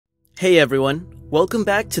Hey everyone, welcome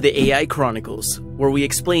back to the AI Chronicles, where we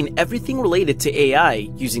explain everything related to AI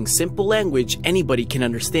using simple language anybody can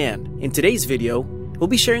understand. In today's video, we'll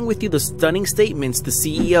be sharing with you the stunning statements the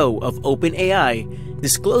CEO of OpenAI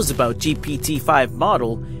disclosed about GPT-5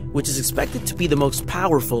 model, which is expected to be the most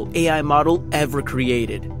powerful AI model ever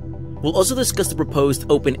created. We'll also discuss the proposed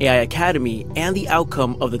OpenAI Academy and the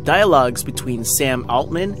outcome of the dialogues between Sam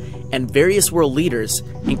Altman and various world leaders,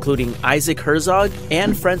 including Herzog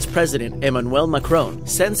and French President Emmanuel Macron.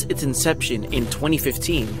 Since its inception in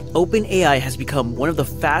 2015, OpenAI has become one of the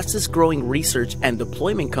fastest growing research and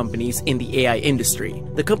deployment companies in the AI industry.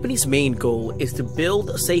 The company's main goal is to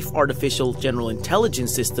build safe artificial general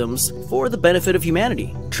intelligence systems for the benefit of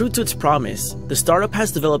humanity. True to its promise, the startup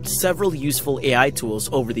has developed several useful AI tools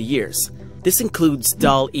over the years. This includes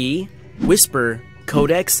DALL-E, Whisper,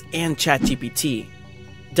 Codex, and ChatGPT.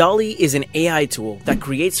 DALL-E is an AI tool that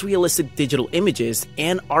creates realistic digital images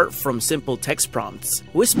and art from simple text prompts.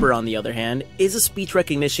 Whisper, on the other hand, is a speech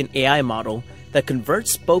recognition AI model that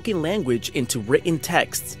converts spoken language into written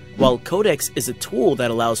texts, while Codex is a tool that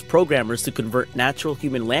allows programmers to convert natural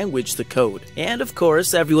human language to code. And of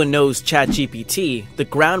course, everyone knows ChatGPT, the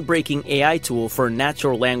groundbreaking AI tool for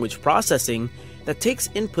natural language processing that takes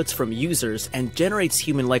inputs from users and generates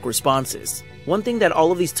human-like responses. One thing that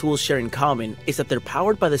all of these tools share in common is that they're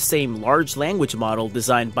powered by the same large language model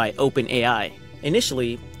designed by OpenAI.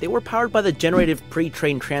 Initially, they were powered by the Generative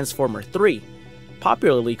Pre-trained Transformer 3,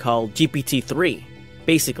 popularly called GPT-3.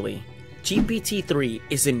 Basically, GPT-3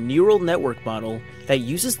 is a neural network model that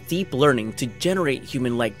uses deep learning to generate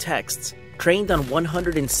human-like texts. Trained on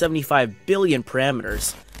 175 billion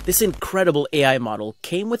parameters, this incredible AI model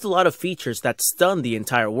came with a lot of features that stunned the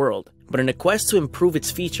entire world. But in a quest to improve its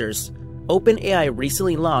features, OpenAI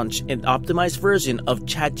recently launched an optimized version of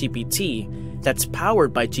ChatGPT that's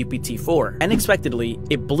powered by GPT-4. Unexpectedly,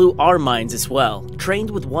 it blew our minds as well. Trained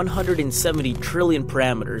with 170 trillion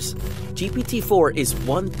parameters, GPT-4 is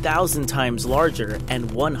 1,000 times larger and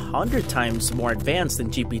 100 times more advanced than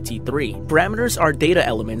GPT-3. Parameters are data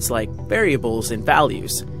elements like variables and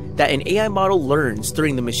values that an AI model learns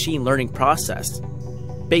during the machine learning process.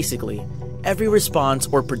 Basically, every response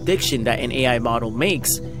or prediction that an AI model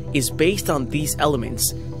makes is based on these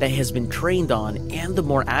elements that it has been trained on, and the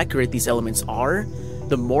more accurate these elements are,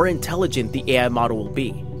 the more intelligent the AI model will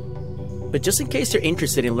be. But just in case you're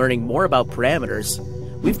interested in learning more about parameters,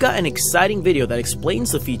 we've got an exciting video that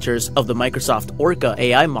explains the features of the Microsoft Orca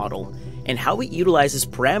AI model and how it utilizes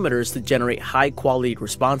parameters to generate high-quality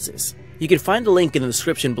responses. You can find the link in the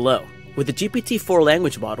description below. With the GPT-4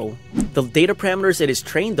 language model, the data parameters it is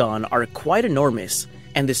trained on are quite enormous,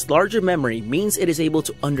 and this larger memory means it is able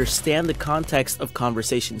to understand the context of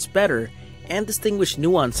conversations better and distinguish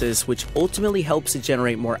nuances, which ultimately helps to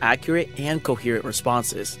generate more accurate and coherent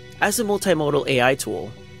responses. As a multimodal AI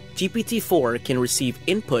tool, GPT-4 can receive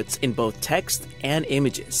inputs in both text and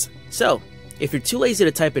images. So, if you're too lazy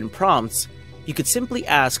to type in prompts, you could simply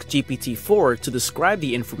ask GPT-4 to describe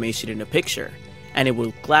the information in a picture, and it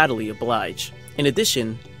will gladly oblige. In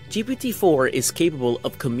addition, GPT-4 is capable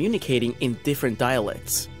of communicating in different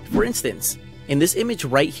dialects. For instance, in this image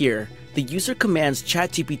right here, the user commands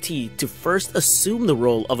ChatGPT to first assume the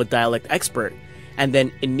role of a dialect expert, and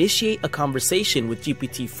then initiate a conversation with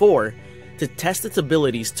GPT-4 to test its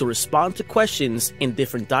abilities to respond to questions in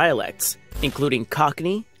different dialects, including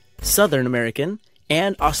Cockney, Southern American,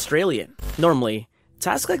 and Australian. Normally,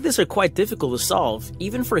 tasks like this are quite difficult to solve,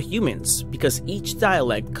 even for humans, because each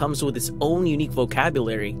dialect comes with its own unique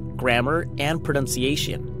vocabulary, grammar, and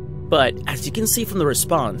pronunciation. But as you can see from the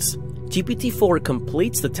response, GPT-4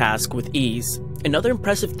 completes the task with ease. Another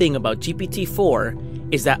impressive thing about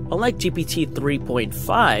GPT-4 is that unlike GPT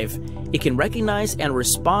 3.5, it can recognize and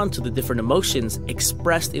respond to the different emotions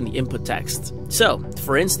expressed in the input text. So,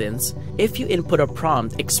 for instance, if you input a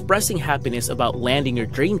prompt expressing happiness about landing your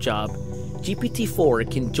dream job,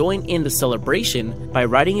 GPT-4 can join in the celebration by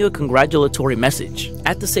writing you a congratulatory message.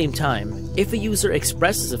 At the same time, if a user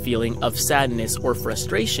expresses a feeling of sadness or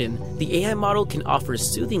frustration, the AI model can offer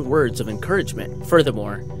soothing words of encouragement.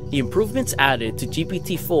 Furthermore, the improvements added to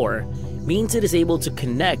GPT-4 means it is able to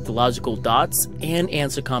connect logical dots and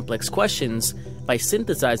answer complex questions by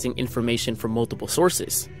synthesizing information from multiple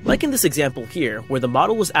sources. Like in this example here, where the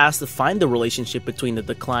model was asked to find the relationship between the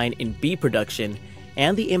decline in bee production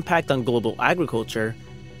and the impact on global agriculture,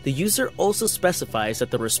 the user also specifies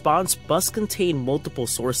that the response must contain multiple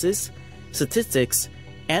sources, statistics,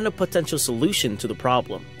 and a potential solution to the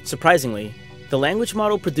problem. Surprisingly, the language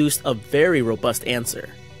model produced a very robust answer.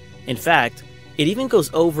 In fact, it even goes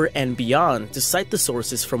over and beyond to cite the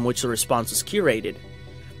sources from which the response was curated.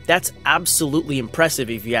 That's absolutely impressive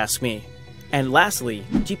if you ask me. And lastly,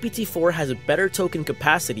 GPT-4 has a better token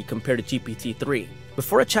capacity compared to GPT-3.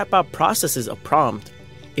 Before a chatbot processes a prompt,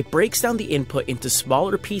 it breaks down the input into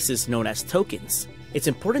smaller pieces known as tokens. It's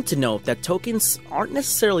important to note that tokens aren't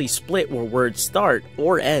necessarily split where words start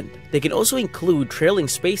or end. They can also include trailing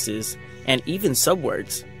spaces and even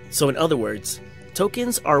subwords. So in other words,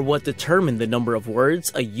 tokens are what determine the number of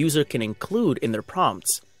words a user can include in their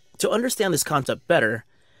prompts. To understand this concept better,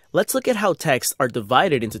 let's look at how texts are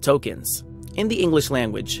divided into tokens. In the English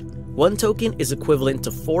language, one token is equivalent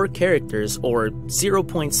to 4 characters or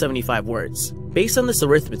 0.75 words. Based on this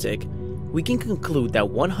arithmetic, we can conclude that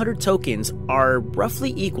 100 tokens are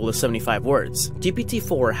roughly equal to 75 words.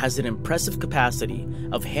 GPT-4 has an impressive capacity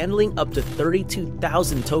of handling up to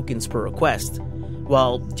 32,000 tokens per request,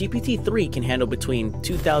 while GPT-3 can handle between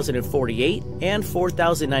 2,048 and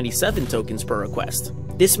 4,097 tokens per request.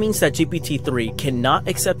 This means that GPT-3 cannot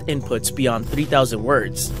accept inputs beyond 3,000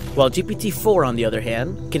 words, while GPT-4 on the other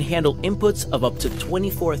hand can handle inputs of up to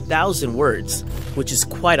 24,000 words, which is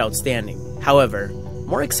quite outstanding. However,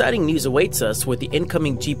 more exciting news awaits us with the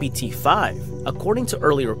incoming GPT-5. According to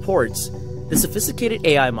early reports, the sophisticated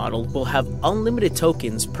AI model will have unlimited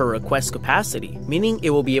tokens per request capacity, meaning it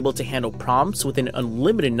will be able to handle prompts with an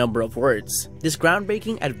unlimited number of words. This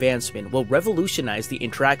groundbreaking advancement will revolutionize the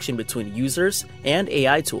interaction between users and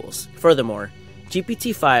AI tools. Furthermore,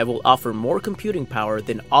 GPT-5 will offer more computing power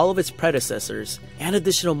than all of its predecessors and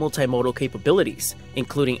additional multimodal capabilities,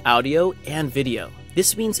 including audio and video.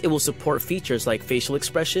 This means it will support features like facial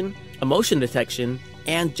expression, emotion detection,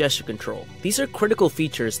 and gesture control. These are critical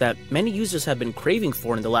features that many users have been craving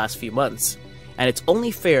for in the last few months, and it's only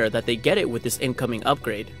fair that they get it with this incoming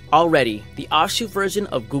upgrade. Already, the offshoot version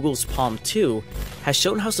of Google's Palm 2 has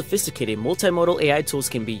shown how sophisticated multimodal AI tools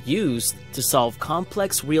can be used to solve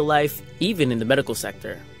complex real life, even in the medical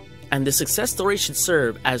sector. And the success story should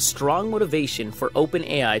serve as strong motivation for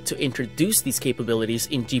OpenAI to introduce these capabilities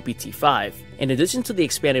in GPT-5. In addition to the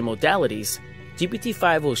expanded modalities,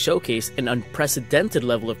 GPT-5 will showcase an unprecedented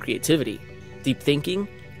level of creativity, deep thinking,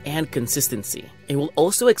 and consistency. It will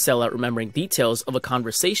also excel at remembering details of a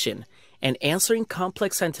conversation and answering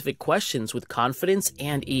complex scientific questions with confidence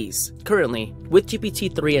and ease. Currently, with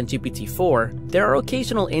GPT-3 and GPT-4, there are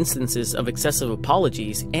occasional instances of excessive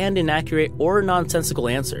apologies and inaccurate or nonsensical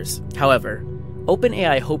answers. However,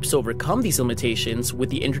 OpenAI hopes to overcome these limitations with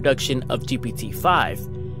the introduction of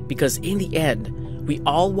GPT-5, because in the end, we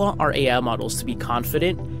all want our AI models to be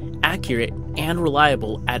confident, accurate, and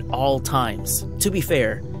reliable at all times. To be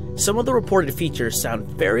fair, some of the reported features sound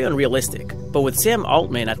very unrealistic, but with Sam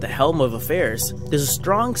Altman at the helm of affairs, there's a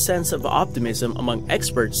strong sense of optimism among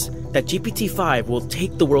experts that GPT-5 will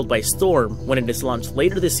take the world by storm when it is launched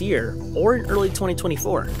later this year or in early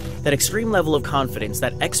 2024. That extreme level of confidence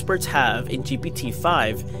that experts have in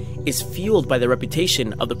GPT-5 is fueled by the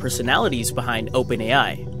reputation of the personalities behind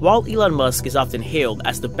OpenAI. While Elon Musk is often hailed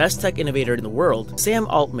as the best tech innovator in the world, Sam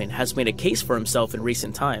Altman has made a case for himself in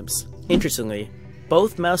recent times. Interestingly,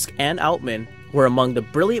 both Musk and Altman were among the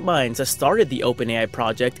brilliant minds that started the OpenAI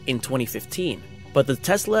project in 2015. But the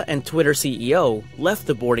Tesla and Twitter CEO left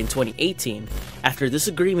the board in 2018 after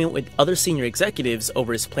disagreement with other senior executives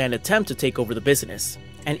over his planned attempt to take over the business.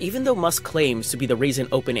 And even though Musk claims to be the reason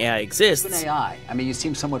OpenAI exists... OpenAI, I mean, you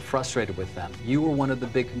seem somewhat frustrated with them. You were one of the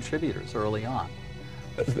big contributors early on.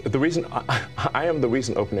 I am the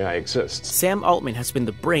reason OpenAI exists. Sam Altman has been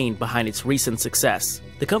the brain behind its recent success.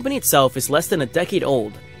 The company itself is less than a decade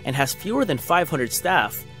old and has fewer than 500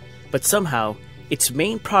 staff, but somehow, its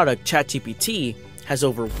main product, ChatGPT, has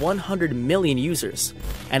over 100 million users,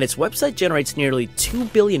 and its website generates nearly 2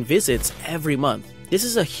 billion visits every month. This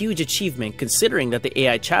is a huge achievement considering that the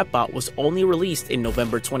AI chatbot was only released in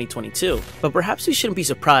November 2022. But perhaps we shouldn't be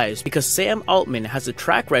surprised because Sam Altman has a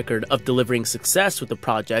track record of delivering success with the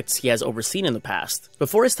projects he has overseen in the past.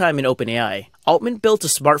 Before his time in OpenAI, Altman built a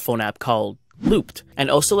smartphone app called Looped, and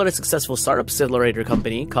also led a successful startup accelerator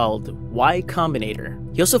company called Y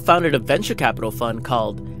Combinator. He also founded a venture capital fund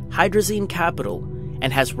called Hydrazine Capital,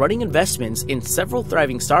 and has running investments in several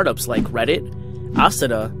thriving startups like Reddit,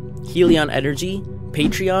 Asada, Helion Energy,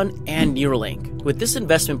 Patreon, and Neuralink. With this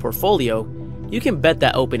investment portfolio, you can bet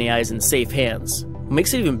that OpenAI is in safe hands. What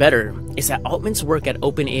makes it even better is that Altman's work at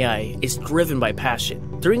OpenAI is driven by passion.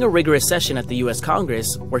 During a rigorous session at the US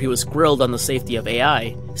Congress, where he was grilled on the safety of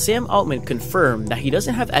AI, Sam Altman confirmed that he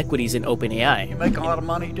doesn't have equities in OpenAI. You make a lot of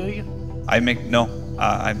money, do you? No.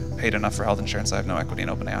 I paid enough for health insurance. I have no equity in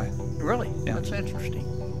OpenAI. Really? Yeah. That's interesting.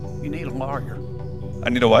 You need a lawyer. I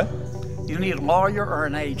need a what? You need a lawyer or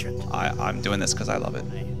an agent. I'm doing this because I love it.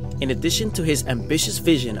 In addition to his ambitious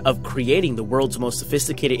vision of creating the world's most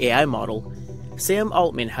sophisticated AI model, Sam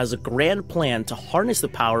Altman has a grand plan to harness the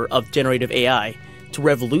power of generative AI to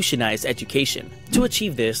revolutionize education. To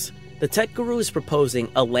achieve this, the tech guru is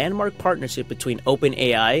proposing a landmark partnership between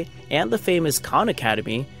OpenAI and the famous Khan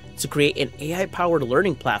Academy to create an AI-powered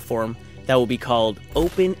learning platform that will be called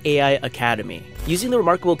OpenAI Academy. Using the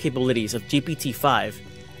remarkable capabilities of GPT-5,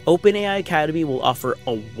 OpenAI Academy will offer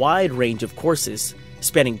a wide range of courses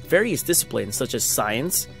spanning various disciplines such as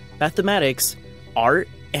science, mathematics, art,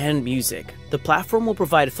 and music. The platform will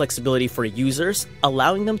provide flexibility for users,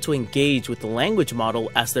 allowing them to engage with the language model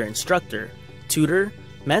as their instructor, tutor,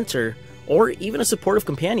 mentor, or even a supportive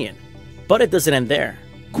companion. But it doesn't end there.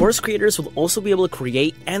 Course creators will also be able to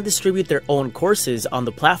create and distribute their own courses on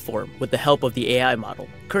the platform with the help of the AI model.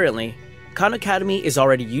 Currently, Khan Academy is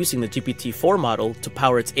already using the GPT-4 model to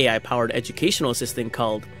power its AI-powered educational assistant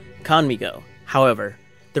called Khanmigo. However,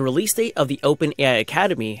 the release date of the OpenAI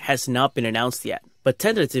Academy has not been announced yet, but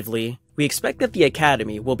tentatively, we expect that the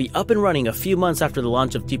Academy will be up and running a few months after the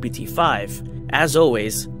launch of GPT-5. As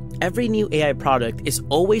always, every new AI product is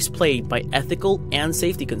always plagued by ethical and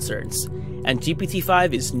safety concerns, and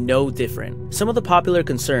GPT-5 is no different. Some of the popular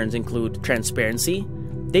concerns include transparency,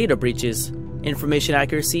 data breaches, information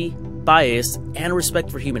accuracy, bias, and respect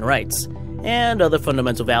for human rights, and other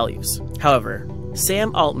fundamental values. However,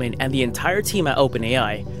 Sam Altman and the entire team at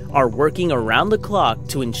OpenAI are working around the clock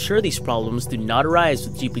to ensure these problems do not arise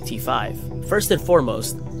with GPT-5. First and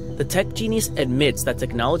foremost, the tech genius admits that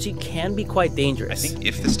technology can be quite dangerous. I think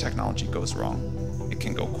if this technology goes wrong, it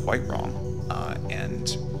can go quite wrong,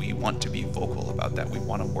 and we want to be vocal about that. We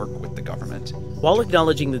want to work with the government. While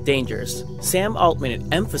acknowledging the dangers, Sam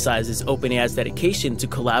Altman emphasizes OpenAI's dedication to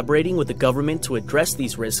collaborating with the government to address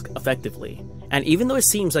these risks effectively. And even though it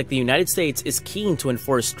seems like the United States is keen to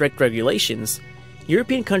enforce strict regulations,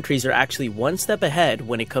 European countries are actually one step ahead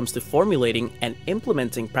when it comes to formulating and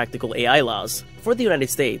implementing practical AI laws. For the United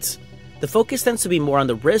States, the focus tends to be more on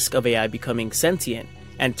the risk of AI becoming sentient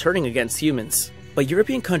and turning against humans. But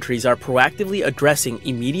European countries are proactively addressing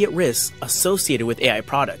immediate risks associated with AI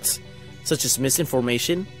products, such as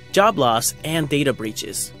misinformation, job loss, and data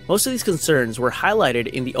breaches. Most of these concerns were highlighted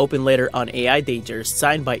in the open letter on AI dangers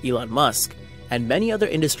signed by Elon Musk and many other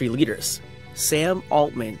industry leaders. Sam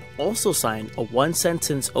Altman also signed a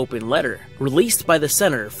one-sentence open letter released by the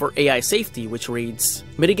Center for AI Safety, which reads,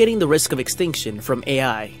 "Mitigating the risk of extinction from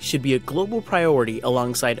AI should be a global priority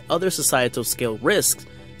alongside other societal scale risks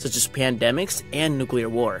such as pandemics and nuclear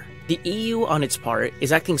war. The EU, on its part,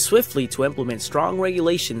 is acting swiftly to implement strong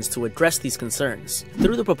regulations to address these concerns.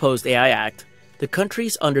 Through the proposed AI Act, the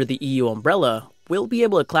countries under the EU umbrella will be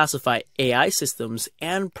able to classify AI systems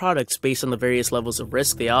and products based on the various levels of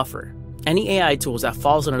risk they offer. Any AI tools that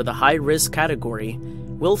falls under the high-risk category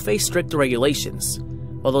will face stricter regulations,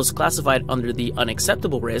 while those classified under the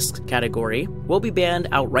unacceptable risk category will be banned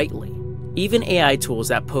outrightly. Even AI tools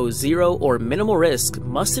that pose zero or minimal risk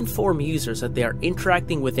must inform users that they are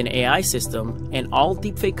interacting with an AI system, and all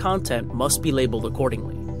deepfake content must be labeled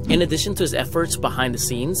accordingly." In addition to his efforts behind the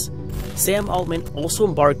scenes, Sam Altman also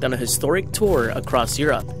embarked on a historic tour across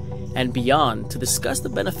Europe and beyond to discuss the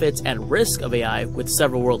benefits and risk of AI with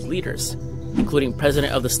several world leaders, including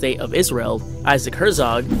President of the State of Israel, Isaac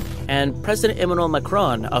Herzog, and President Emmanuel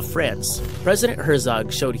Macron of France. President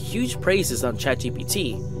Herzog showed huge praises on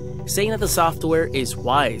ChatGPT, saying that the software is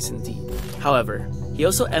wise indeed. However, he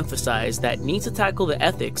also emphasized that need to tackle the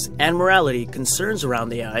ethics and morality concerns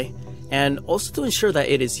around AI, and also to ensure that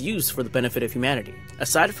it is used for the benefit of humanity.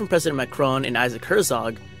 Aside from President Macron and Isaac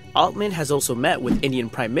Herzog, Altman has also met with Indian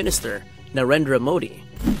Prime Minister Narendra Modi,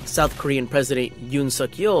 South Korean President Yoon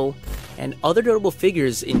Suk-yeol, and other notable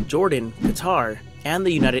figures in Jordan, Qatar, and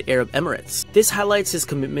the United Arab Emirates. This highlights his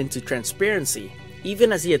commitment to transparency,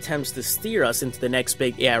 even as he attempts to steer us into the next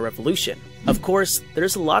big AI revolution. Of course,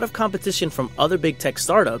 there's a lot of competition from other big tech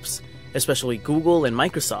startups, especially Google and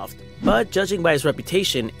Microsoft, but judging by his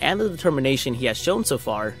reputation and the determination he has shown so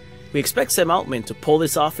far, we expect Sam Altman to pull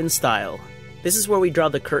this off in style. This is where we draw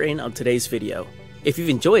the curtain on today's video. If you've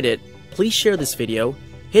enjoyed it, please share this video,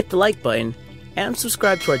 hit the like button, and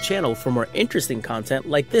subscribe to our channel for more interesting content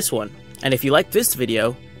like this one. And if you like this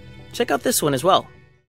video, check out this one as well.